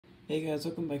Hey guys,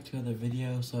 welcome back to another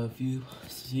video. So if you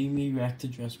see me react to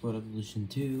Jurassic World Evolution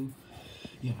 2,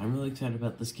 yeah, I'm really excited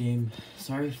about this game.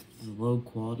 Sorry for the low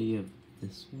quality of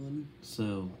this one.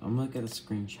 So I'm gonna look at the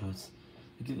screenshots.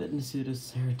 Look at it in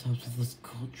Pseudoceratops with those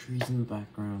cool trees in the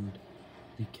background.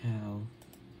 The cow.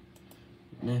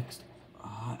 Next,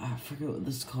 I forget what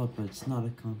this is called, but it's not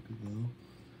a compy though.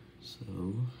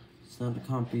 So it's not a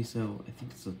compy, so I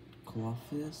think it's a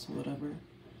Colossus or whatever.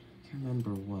 Can't remember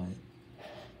what.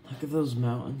 Look at those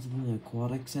mountains and the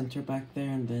aquatic center back there,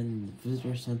 and then the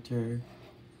visitor center.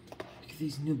 Look at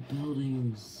these new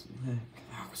buildings. Look,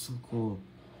 that looks so cool.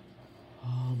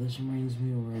 Oh, this reminds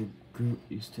me of where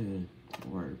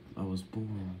where I was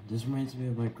born. This reminds me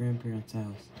of my grandparents'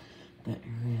 house. That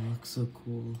area looks so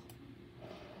cool.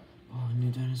 Oh, a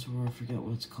new dinosaur, I forget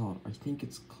what it's called. I think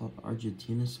it's called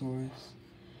Argentinosaurus.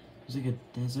 There's like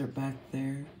a desert back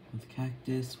there with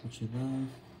cactus, which I love.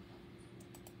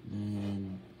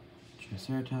 And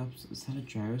Triceratops, is that a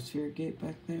gyrosphere gate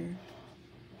back there?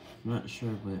 I'm not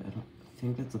sure, but I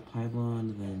think that's a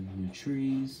pylon, then new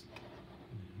trees,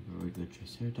 a regular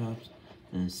Triceratops,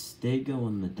 and a stego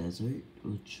in the desert,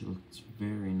 which looks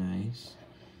very nice.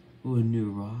 Ooh, a new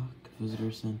rock,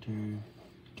 visitor center,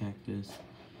 cactus.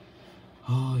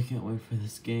 Oh, I can't wait for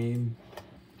this game.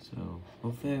 So,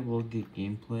 hopefully I will get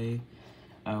gameplay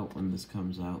out when this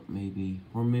comes out, maybe.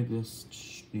 Or maybe I'll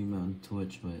stream it on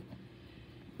Twitch, but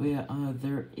yeah,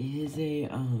 there is a,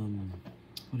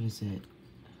 what is it?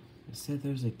 It said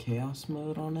there's a chaos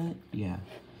mode on it? Yeah,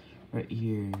 right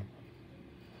here.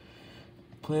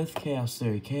 Play with Chaos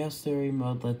Theory. Chaos Theory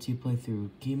mode lets you play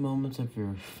through key moments of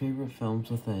your favorite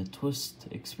films with a twist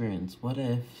experience. What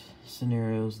if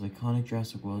scenarios, the iconic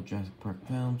Jurassic World, Jurassic Park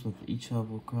films with each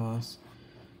level across.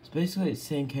 So basically it's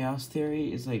saying Chaos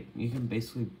Theory is like, you can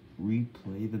basically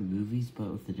replay the movies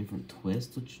but with a different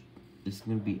twist, which is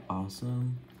going to be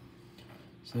awesome.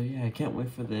 So yeah, I can't wait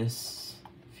for this.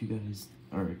 If you guys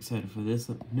are excited for this,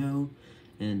 let me know,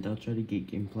 and I'll try to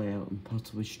get gameplay out and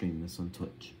possibly stream this on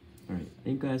Twitch. Alright,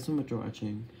 thank you guys so much for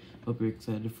watching. Hope you're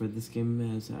excited for this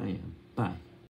game as I am. Bye.